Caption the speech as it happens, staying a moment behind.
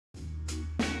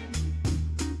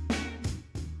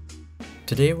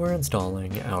Today we're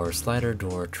installing our slider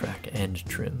door track end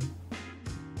trim.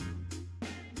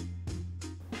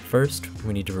 First,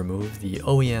 we need to remove the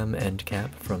OEM end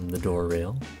cap from the door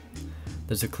rail.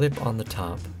 There's a clip on the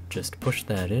top, just push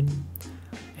that in,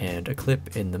 and a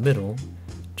clip in the middle,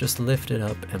 just lift it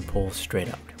up and pull straight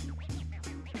out.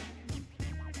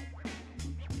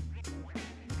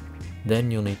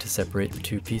 Then you'll need to separate the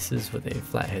two pieces with a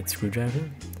flathead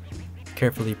screwdriver.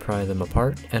 Carefully pry them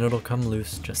apart and it'll come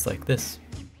loose just like this.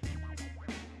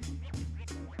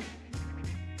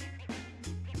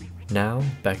 Now,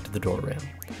 back to the door rail.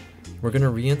 We're going to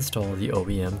reinstall the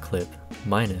OEM clip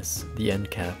minus the end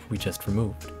cap we just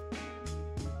removed.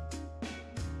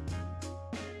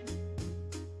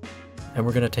 And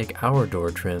we're going to take our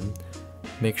door trim,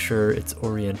 make sure it's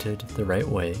oriented the right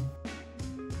way,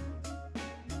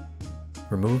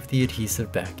 remove the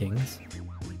adhesive backings.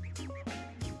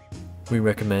 We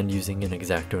recommend using an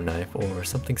X-Acto knife or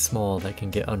something small that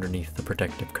can get underneath the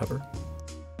protective cover.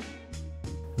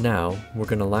 Now, we're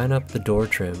going to line up the door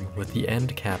trim with the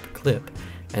end cap clip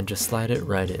and just slide it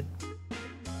right in.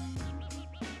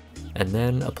 And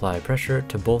then apply pressure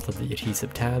to both of the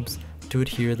adhesive tabs to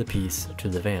adhere the piece to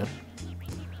the van.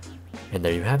 And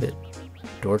there you have it,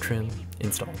 door trim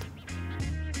installed.